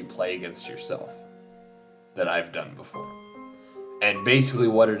where you play against yourself that I've done before. And basically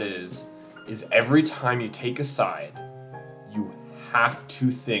what it is every time you take a side, you have to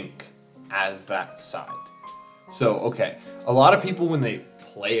think as that side. So, okay, a lot of people when they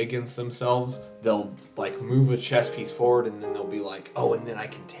play against themselves, they'll like move a chess piece forward and then they'll be like, oh, and then I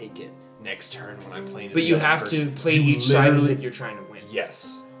can take it next turn when I'm playing. But you have to play each side as if you're trying to win.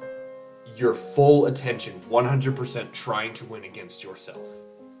 Yes. Your full attention, 100% trying to win against yourself.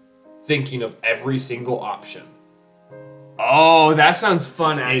 Thinking of every single option. Oh, that sounds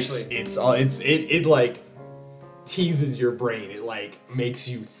fun, actually. It like teases your brain. It like makes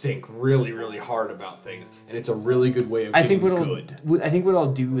you think really, really hard about things, and it's a really good way of getting good. I think what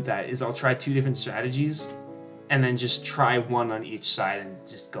I'll do with that is I'll try 2 different strategies, and then just try one on each side and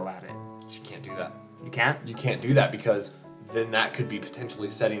just go at it. You can't do that. You can't? You can't do that because then that could be potentially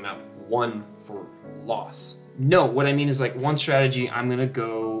setting up one for loss. No, what I mean is like one strategy, I'm gonna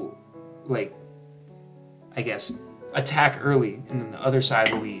go like, I guess, attack early, and then the other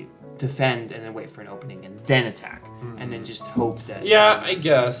side will be defend and then wait for an opening and then attack, and then just hope that. Yeah, I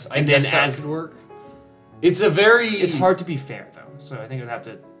guess. I guess that could work. It's hard to be fair though, so I think I'd have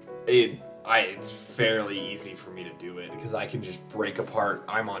to. It's fairly easy for me to do it because I can just break apart.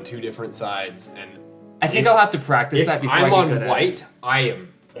 I'm on 2 different sides, and I think I'll have to practice that before I'm I get good on at white. it. I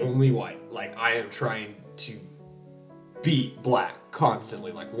am only white. Like I am trying to beat black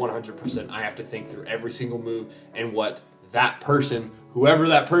constantly, like 100%. I have to think through every single move and what that person, whoever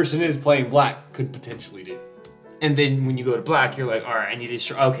that person is playing black, could potentially do. And then when you go to black, you're like, all right, I need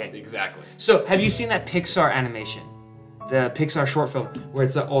to. Okay, Exactly. So have you seen that Pixar animation, the Pixar short film where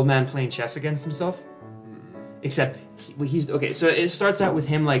it's the old man playing chess against himself? Except he's okay. So it starts out with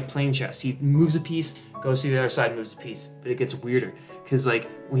him like playing chess. He moves a piece, goes to the other side, moves a piece. But it gets weirder because like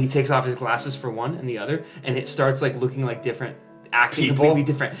when he takes off his glasses for one and the other, and it starts like looking like different, acting completely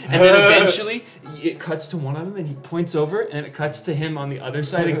different. And then eventually it cuts to one of them and he points over, and it cuts to him on the other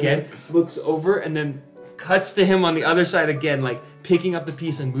side again, looks over, and then cuts to him on the other side again, like picking up the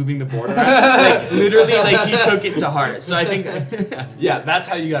piece and moving the board around. Like literally, like he took it to heart. So I think, yeah, that's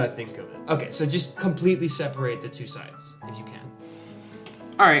how you got to think of it. Okay, so just completely separate the 2 sides if you can.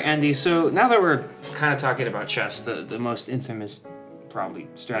 All right, Andy. So now that we're kind of talking about chess, the most infamous, probably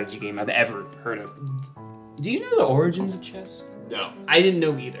strategy game I've ever heard of. Do you know the origins of chess? No. I didn't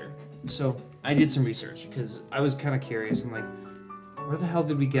know either. So I did some research because I was kind of curious. I'm like, where the hell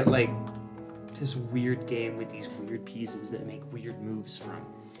did we get like this weird game with these weird pieces that make weird moves from?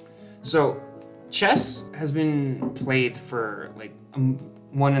 So chess has been played for like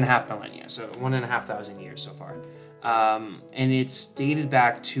 1.5 millennia, so 1,500 years so far. And it's dated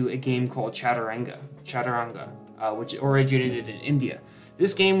back to a game called Chaturanga, which originated in India.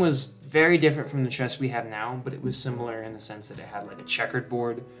 This game was very different from the chess we have now, but it was similar in the sense that it had like a checkered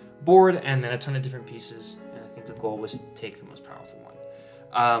board and then a ton of different pieces, and I think the goal was to take the most powerful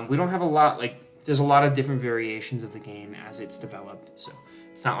one. We don't have a lot, like, there's a lot of different variations of the game as it's developed, so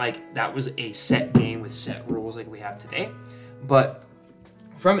it's not like that was a set game with set rules like we have today, but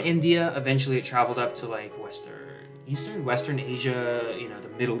from India, eventually it traveled up to like Western Asia, the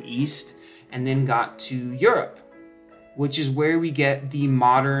Middle East, and then got to Europe, which is where we get the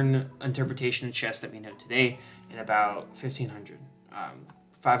modern interpretation of chess that we know today in about 1500,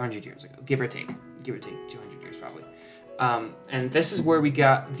 500 years ago, give or take 200 years probably. And this is where we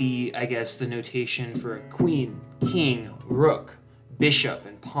got the notation for queen, king, rook, bishop,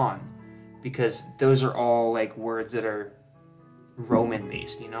 and pawn, because those are all like words that are Roman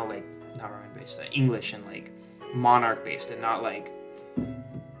based, like not Roman based, English and like monarch based, and not like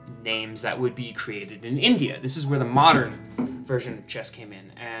names that would be created in India. This is where the modern version of chess came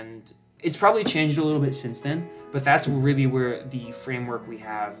in, and it's probably changed a little bit since then, but that's really where the framework we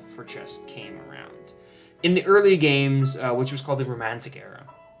have for chess came around. in the early games, which was called the Romantic Era,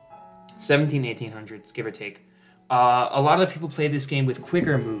 1800s, give or take, a lot of people played this game with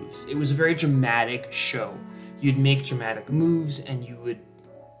quicker moves. It was a very dramatic show. You'd make dramatic moves, and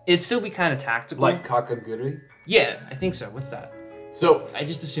it'd still be kind of tactical. Like Kakaguri? Yeah, I think so. What's that? So I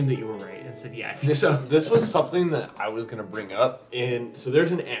just assumed that you were right and said, yeah, I think so. This was something that I was going to bring up. So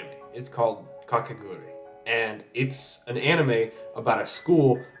there's an anime. It's called Kakaguri. And it's an anime about a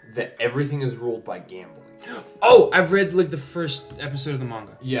school that everything is ruled by gambling. Oh, I've read like the first episode of the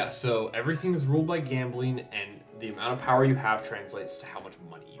manga. Yeah, so everything is ruled by gambling, and the amount of power you have translates to how much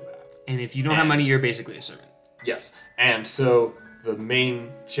money you have. And if you don't have money, you're basically a servant. Yes. And so the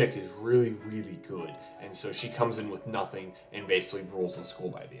main chick is really, really good. And so she comes in with nothing and basically rules the school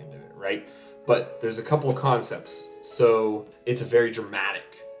by the end of it, right? But there's a couple of concepts. So it's a very dramatic,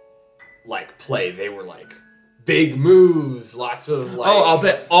 play. They were, big moves, lots of, Oh, I'll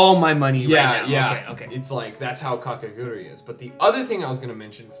bet all my money right now. Yeah. Okay. It's that's how Kakaguri is. But the other thing I was going to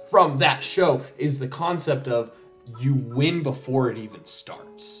mention from that show is the concept of you win before it even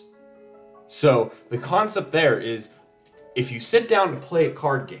starts. So the concept there is if you sit down to play a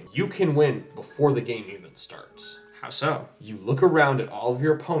card game, you can win before the game even starts. How so? You look around at all of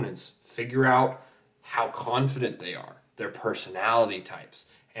your opponents, figure out how confident they are, their personality types,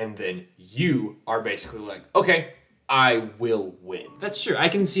 and then you are basically okay, I will win. That's true. I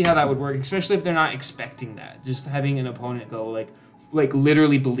can see how that would work, especially if they're not expecting that. Just having an opponent go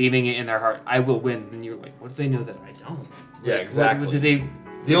literally believing it in their heart, I will win, and you're like, what if they know that I don't? Yeah, exactly. Did they?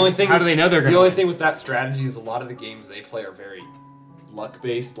 The only thing. How do they know they're gonna? The only win? thing with that strategy is a lot of the games they play are very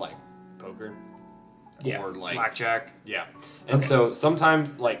luck-based, like poker. Yeah. Or blackjack. Yeah. And so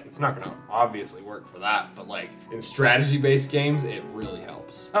sometimes it's not gonna obviously work for that, but in strategy-based games, it really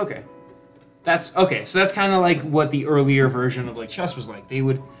helps. Okay. That's okay. So that's kind of like what the earlier version of chess was like. They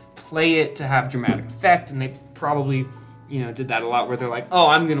would play it to have dramatic effect, and they probably did that a lot where they're like, oh,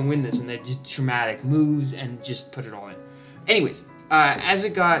 I'm gonna win this, and they did dramatic moves and just put it all in. Anyways. As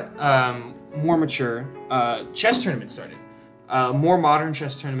it got more mature, chess tournaments started. More modern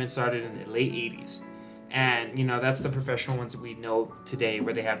chess tournaments started in the late 80s. And, that's the professional ones that we know today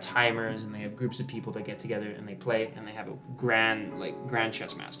where they have timers and they have groups of people that get together and they play and they have a grand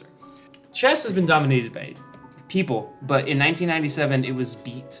chess master. Chess has been dominated by people, but in 1997 it was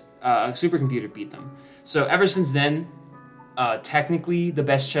beat. A supercomputer beat them. So ever since then, technically the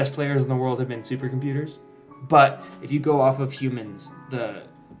best chess players in the world have been supercomputers. But if you go off of humans, the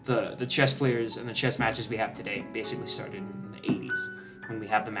chess players and the chess matches we have today basically started in the 80s when we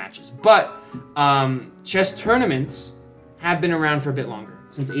have the matches. But chess tournaments have been around for a bit longer.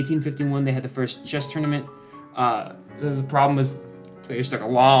 Since 1851, they had the first chess tournament. The problem was players took a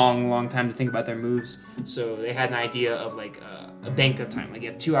long time to think about their moves. So they had an idea of a bank of time. You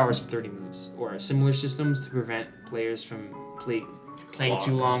have 2 hours for 30 moves, or similar systems to prevent players from playing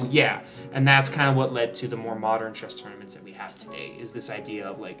too long. Yeah, and that's kind of what led to the more modern chess tournaments that we have today, is this idea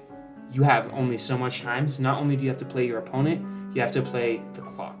of you have only so much time, so not only do you have to play your opponent, you have to play the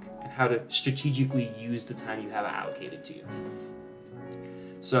clock and how to strategically use the time you have allocated to you.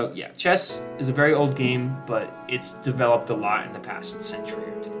 So yeah, chess is a very old game, but it's developed a lot in the past century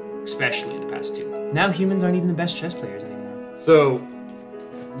or two, especially the past two. Now humans aren't even the best chess players anymore. So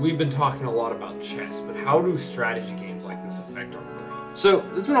we've been talking a lot about chess, but how do strategy games like this affect our brain? So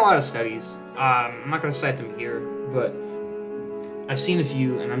there's been a lot of studies. I'm not going to cite them here, but I've seen a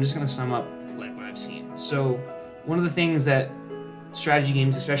few, and I'm just going to sum up what I've seen. So one of the things that strategy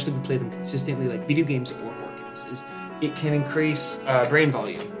games, especially if we play them consistently, like video games or board games, is it can increase brain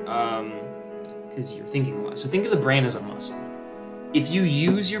volume because you're thinking a lot. So think of the brain as a muscle. If you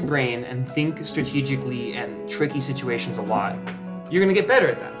use your brain and think strategically and tricky situations a lot, you're going to get better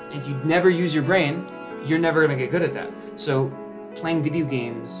at that. If you never use your brain, you're never going to get good at that. So playing video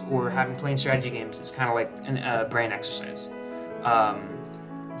games or playing strategy games is kind of like a brain exercise.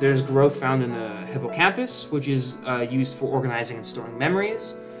 There's growth found in the hippocampus, which is used for organizing and storing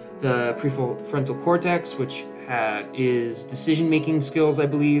memories. The prefrontal cortex, which is decision-making skills, I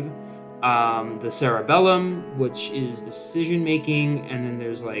believe. The cerebellum, which is decision-making, and then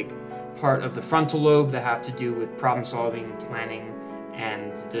there's part of the frontal lobe that have to do with problem-solving, planning,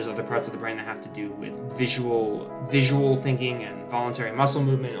 and there's other parts of the brain that have to do with visual thinking and voluntary muscle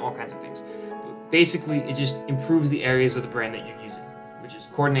movement, all kinds of things. But basically, it just improves the areas of the brain that you're using, which is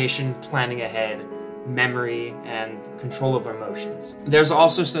coordination, planning ahead, memory, and control of emotions. There's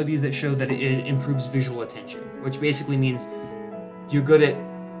also studies that show that it improves visual attention, which basically means you're good at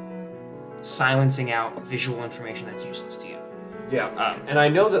silencing out visual information that's useless to you. Yeah, and I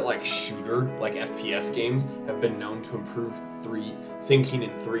know that like shooter, like FPS games, have been known to improve thinking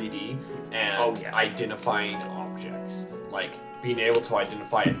in 3D and identifying objects, like being able to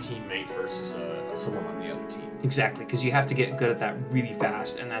identify a teammate versus someone on the other team. Exactly, because you have to get good at that really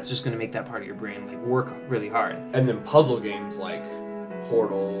fast, and that's just going to make that part of your brain like work really hard. And then puzzle games like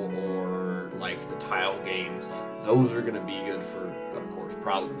Portal or like the tile games, those are going to be good for, of course,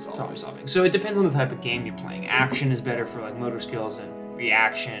 problem solving. So it depends on the type of game you're playing. Action is better for like motor skills and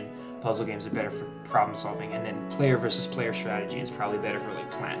reaction. Puzzle games are better for problem solving, and then player versus player strategy is probably better for like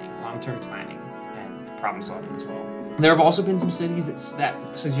planning, long-term planning, and problem solving as well. There have also been some studies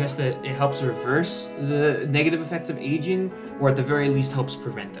that suggest that it helps reverse the negative effects of aging, or at the very least helps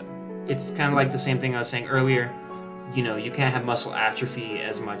prevent them. It's kind of like the same thing I was saying earlier. You know, you can't have muscle atrophy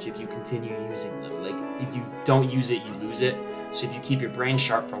as much if you continue using them. Like, if you don't use it, you lose it. So if you keep your brain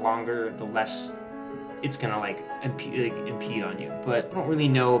sharp for longer, the less it's gonna impede on you. But I don't really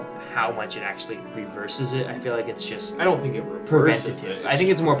know how much it actually reverses it. I feel like it's just I don't think it reverses preventative. it. I think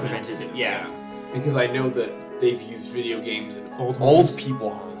it's more preventative. Yeah. Because I know that they've used video games in old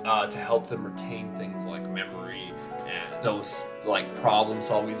people to help them retain things like memory and those like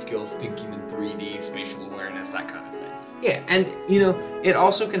problem-solving skills, thinking in 3D, spatial awareness, that kind of thing. Yeah, and you know, it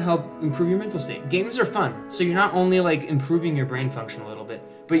also can help improve your mental state. Games are fun, so you're not only like improving your brain function a little bit,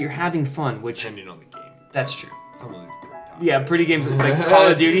 but you're having fun, which Depending on the game. That's true. Some of these are pretty toxic. Yeah, pretty games like Call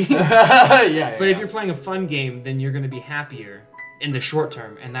of Duty. yeah. But if you're playing a fun game, then you're going to be happier in the short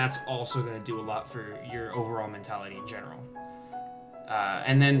term, and that's also going to do a lot for your overall mentality in general.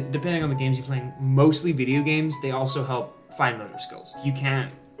 And then, depending on the games you're playing, mostly video games, they also help fine motor skills. If you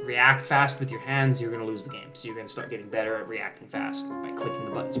can't react fast with your hands, you're going to lose the game. So you're going to start getting better at reacting fast by clicking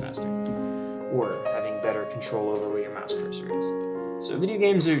the buttons faster, or having better control over where your mouse cursor is. So video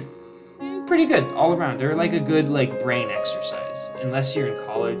games are pretty good all around. They're like a good like brain exercise. Unless you're in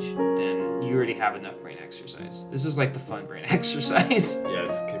college, then you already have enough brain exercise. This is like the fun brain exercise. Yeah,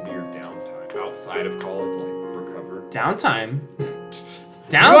 this could be your downtime outside of college, like recover. Downtime?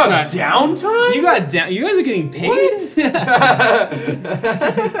 You have downtime? You got down. You guys are getting paid?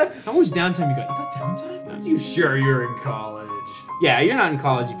 How much downtime you got? You got downtime? You sure you're in college? Yeah, you're not in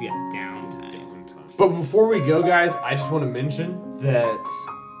college if you have downtime. But before we go, guys, I just want to mention that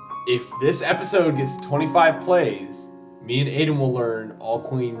if this episode gets 25 plays, me and Aiden will learn All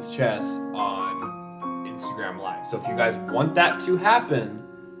Queens chess on Instagram Live. So if you guys want that to happen,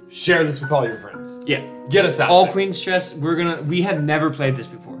 share this with all your friends. Yeah. Get us out All there. Queens chess. We have never played this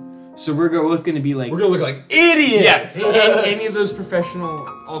before, so we're both gonna be like. We're gonna look like idiots. Yeah. Any of those professional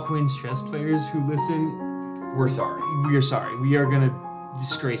All Queens chess players who listen, we're sorry. we are sorry. We are gonna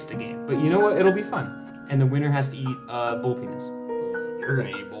disgrace the game, but you know what? It'll be fun, and the winner has to eat bull penis. You're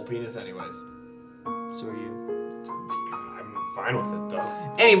gonna eat bull penis anyways. So are you. I'm fine with it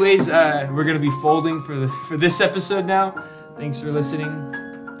though. Anyways, we're gonna be folding for this episode now. Thanks for listening.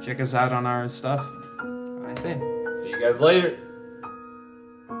 Check us out on our stuff. Have a nice day. See you guys later.